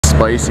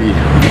spicy.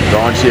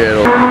 Don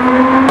Cheadle.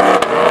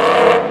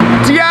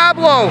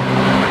 Diablo!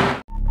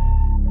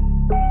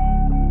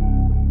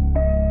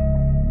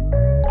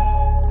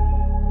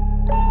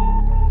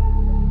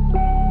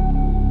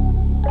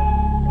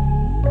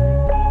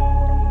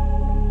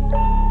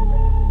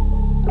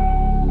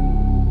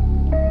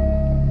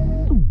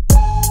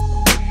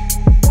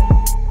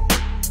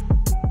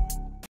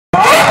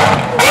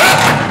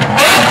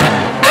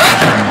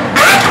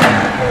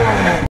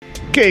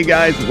 Okay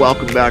guys,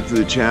 welcome back to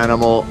the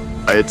channel.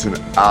 It's an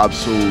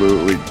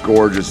absolutely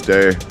gorgeous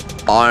day.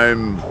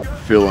 I'm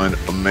feeling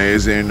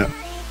amazing.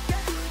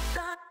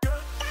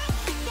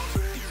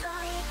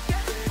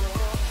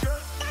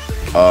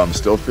 I'm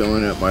still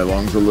feeling it in my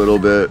lungs a little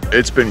bit.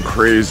 It's been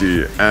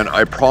crazy, and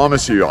I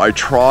promise you, I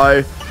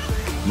try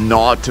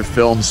not to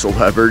film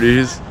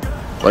celebrities.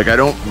 Like, I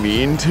don't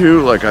mean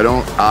to, like, I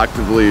don't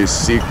actively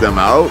seek them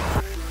out.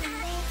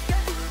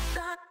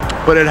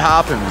 But it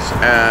happens,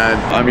 and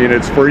I mean,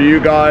 it's for you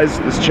guys.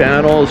 This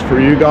channel is for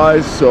you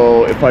guys,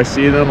 so if I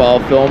see them, I'll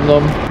film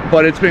them.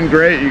 But it's been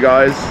great, you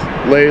guys,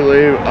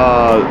 lately.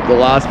 The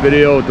last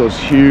video with those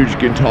huge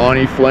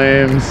Gintani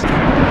flames.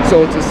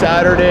 So it's a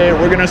Saturday.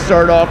 We're gonna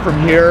start off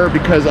from here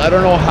because I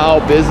don't know how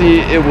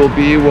busy it will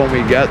be when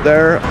we get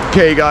there.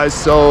 Okay guys,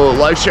 so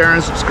like, share,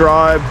 and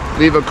subscribe.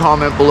 Leave a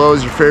comment below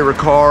as your favorite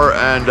car,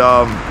 and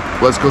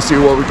let's go see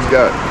what we can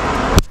get.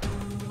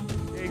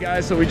 Hey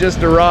guys, so we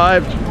just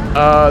arrived.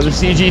 The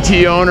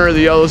CGT owner,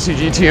 the yellow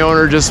CGT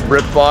owner, just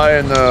ripped by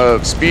in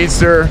the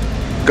Speedster.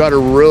 Got a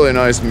really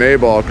nice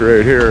Maybach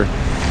right here.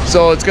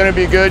 So it's gonna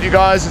be good, you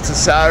guys. It's a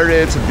Saturday,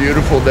 it's a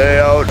beautiful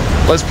day out.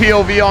 Let's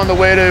POV on the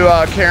way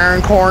to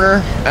Karen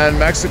Corner and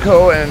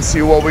Mexico and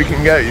see what we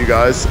can get, you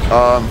guys.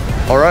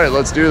 All right,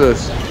 let's do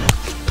this.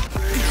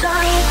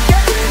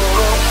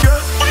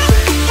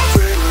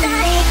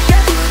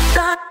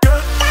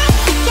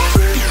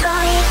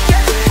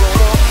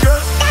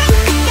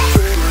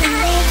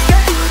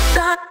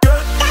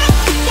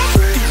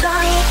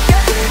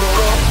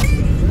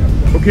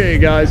 Okay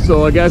guys,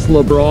 so I guess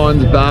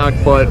LeBron's back,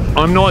 but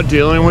I'm not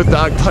dealing with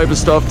that type of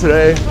stuff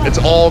today. It's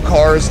all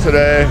cars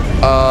today.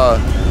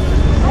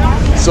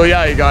 So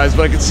yeah, you guys,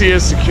 but I can see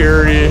his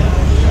security.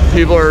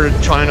 People are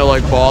trying to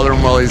like bother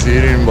him while he's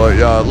eating, but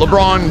yeah,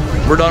 LeBron,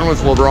 we're done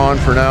with LeBron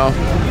for now.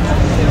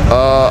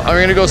 I'm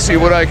gonna go see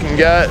what I can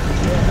get,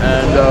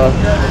 and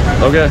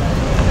okay.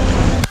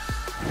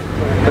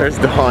 There's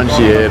Don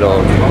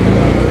Cheadle.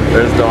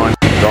 There's Don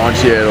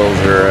Cheadle's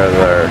right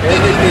there.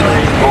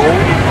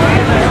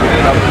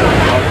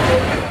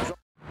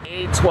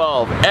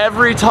 8:12.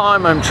 Every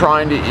time I'm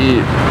trying to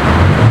eat.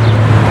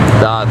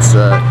 That's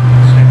it.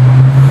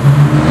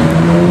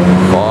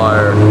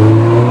 Fire.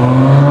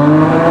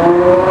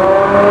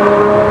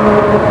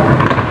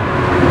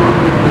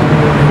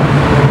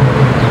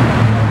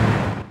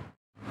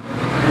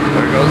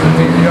 There goes the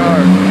DVR.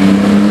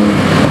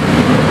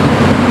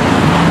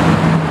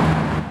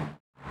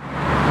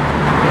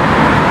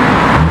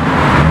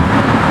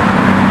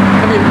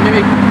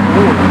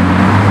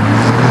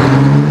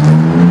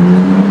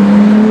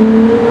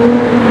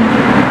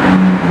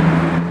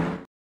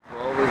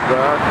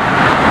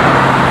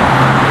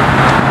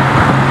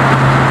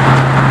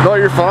 No,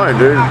 you're fine,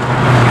 dude.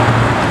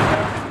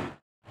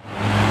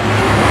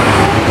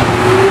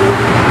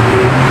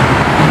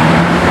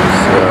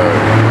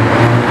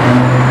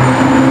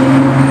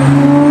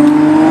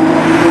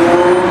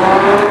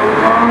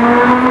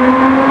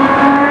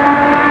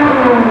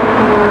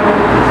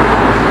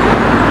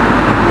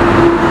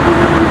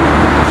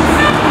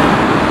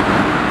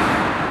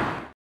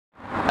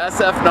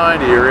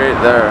 SF90 right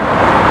there.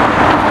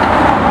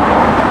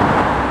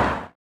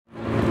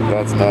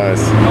 That's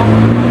nice.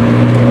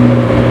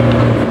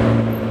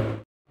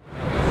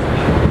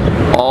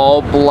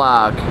 All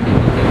black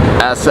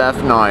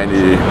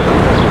SF90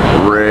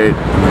 right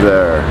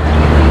there.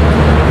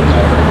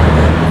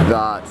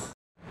 That's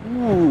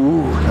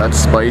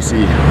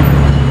spicy.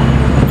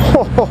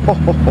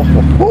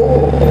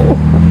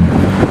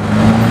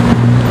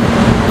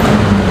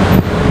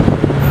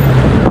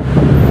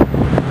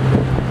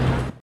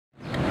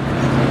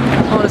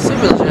 Oh, it's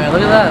Supercar.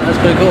 Look at that. That's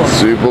pretty cool.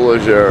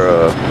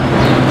 Supercar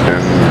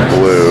in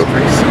blue.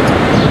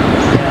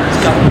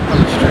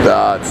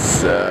 That's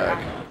sick.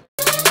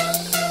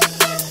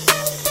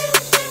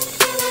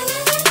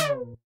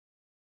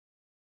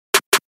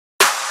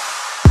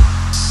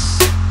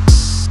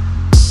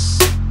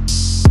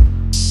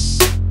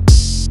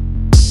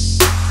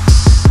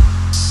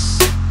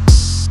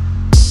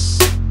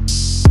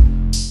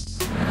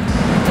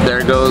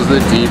 There goes the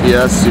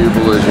DBS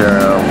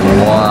Supercar.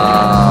 Wow.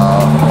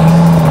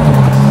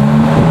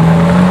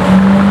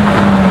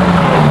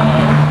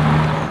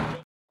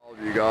 All of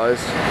you guys,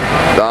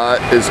 that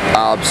is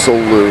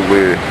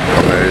absolutely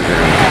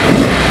amazing.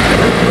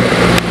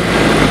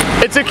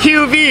 It's a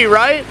QV,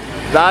 right?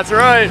 That's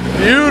right.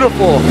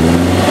 Beautiful.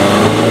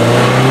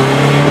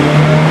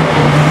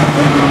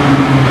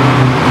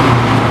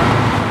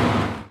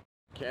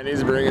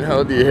 Kenny's bringing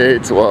out the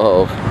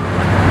A12.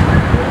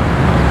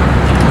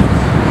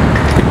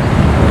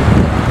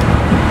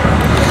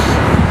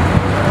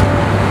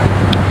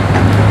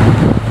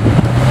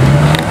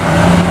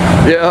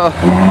 Yeah.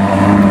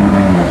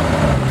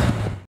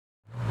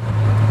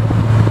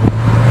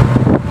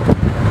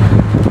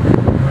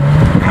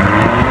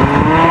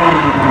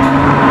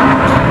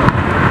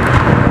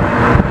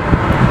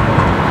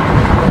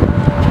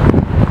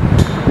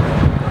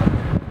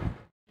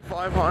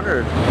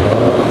 GT500.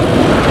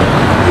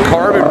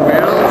 Carbon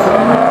wheels.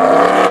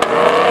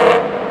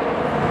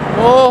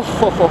 Oh.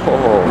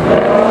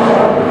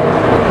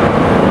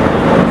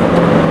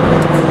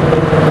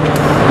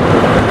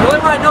 The only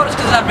one I noticed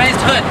because that raised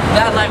hood,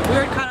 that like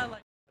weird kind of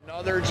like.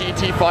 Another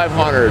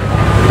GT500.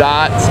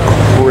 That's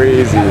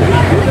crazy.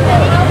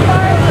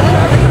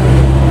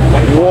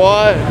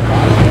 What?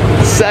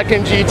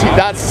 Second GT.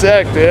 That's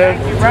sick, dude.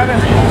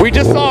 We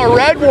just saw a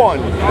red one.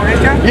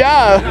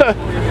 Yeah.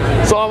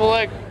 So I'm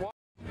like,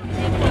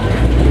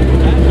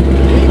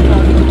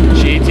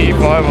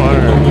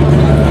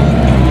 GT500.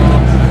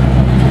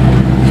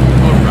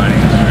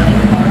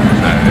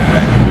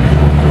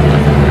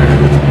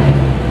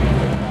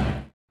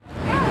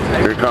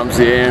 Here comes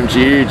the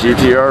AMG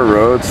GTR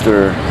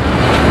Roadster.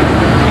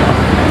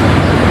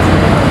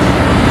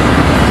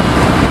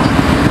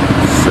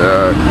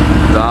 Sick.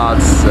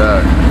 That's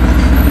sick.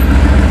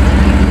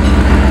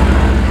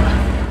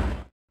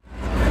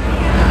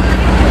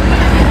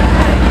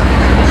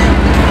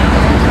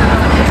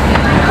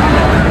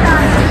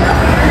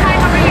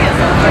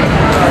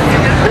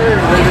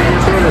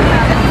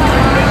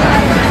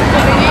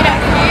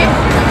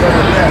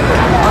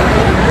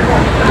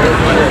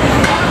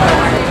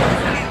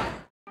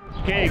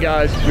 Okay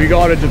guys, we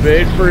got a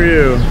debate for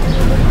you.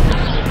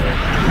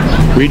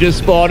 We just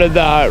spotted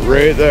that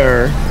right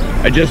there.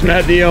 I just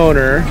met the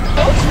owner.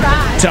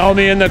 Tell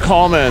me in the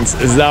comments,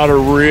 is that a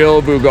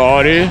real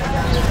Bugatti?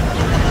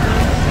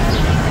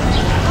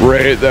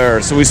 Right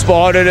there. So we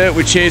spotted it,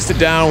 we chased it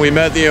down, we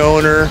met the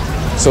owner.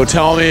 So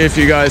tell me if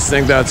you guys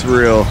think that's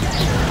real.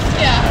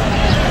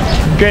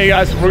 Yeah. Okay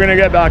guys, we're gonna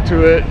get back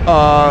to it.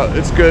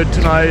 It's good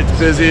tonight, it's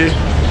busy.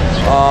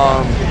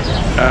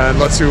 And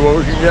let's see what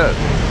we can get.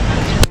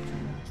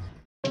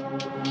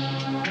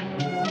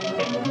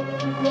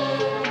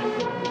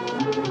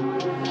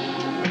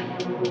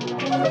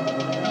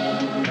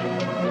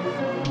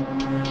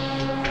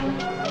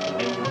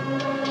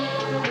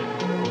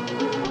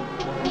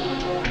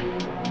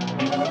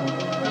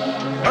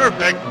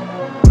 Perfect.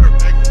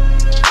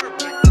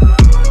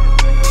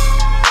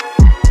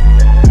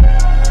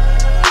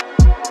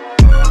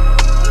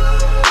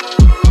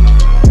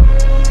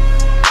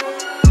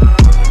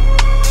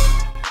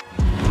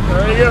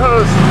 There he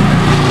goes.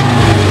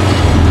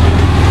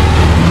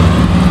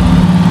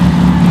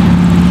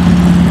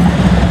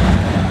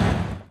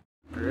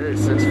 Great,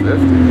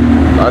 650.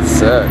 That's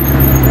sick.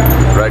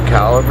 Red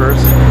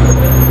calipers.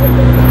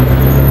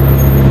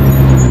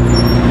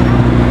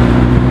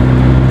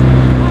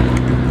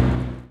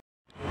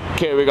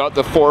 Okay, we got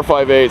the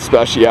 458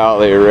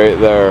 Speciale right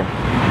there.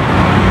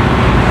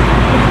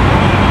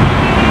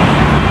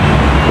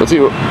 Let's see.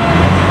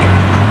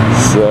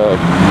 Sick.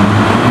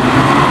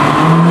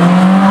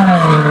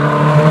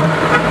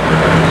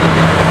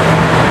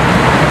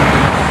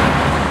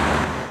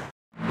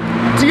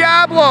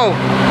 Diablo!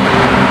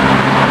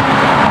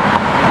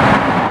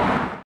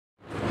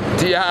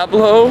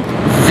 Diablo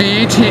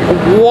VT.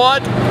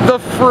 What the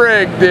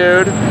frig,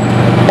 dude?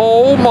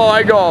 Oh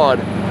my god.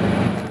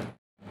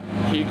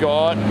 He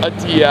got a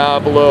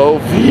Diablo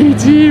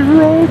VT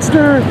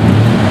Roadster.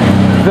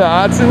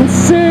 That's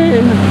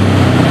insane.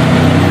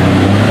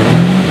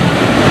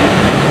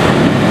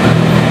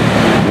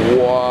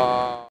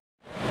 Wow.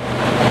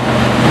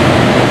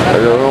 I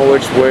don't know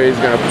which way he's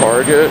gonna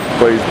park it,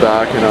 but he's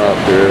backing up,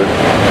 dude.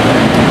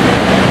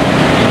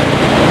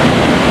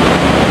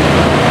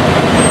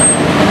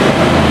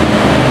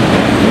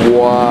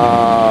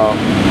 Wow.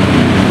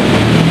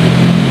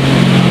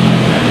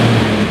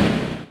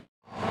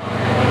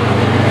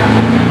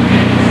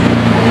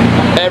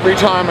 Every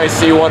time I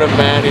see one of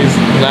Manny's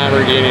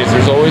Lamborghinis,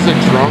 there's always a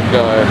drunk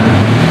guy.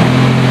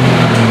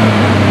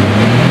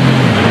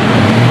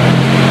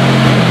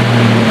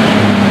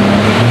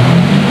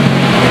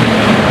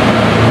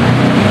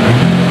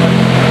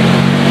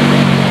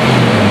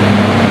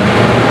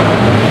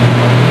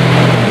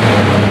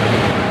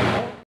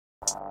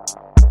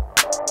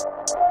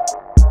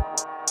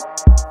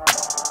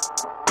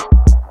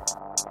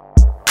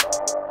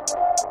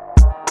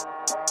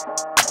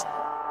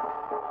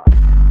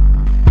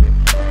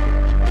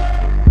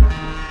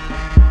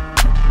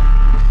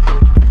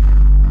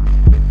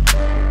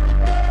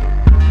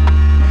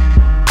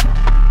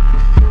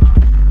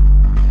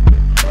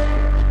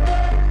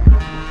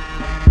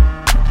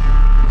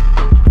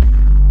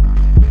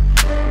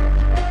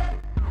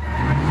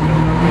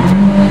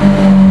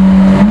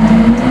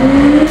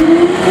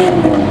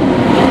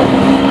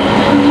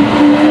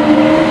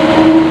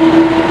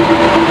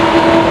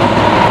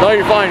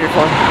 You're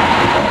fine.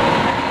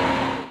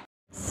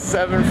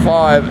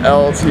 7.5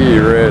 LT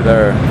right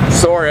there.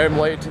 Sorry, I'm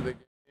late to the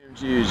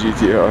AMG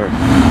GTR.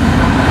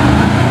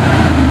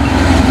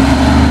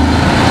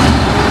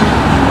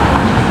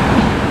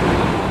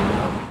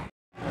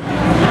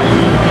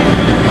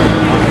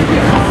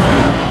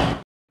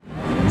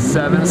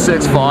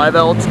 765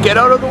 L. Get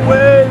out of the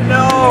way!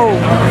 No!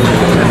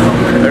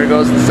 There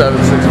goes the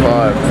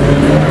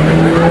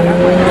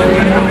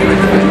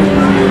 765.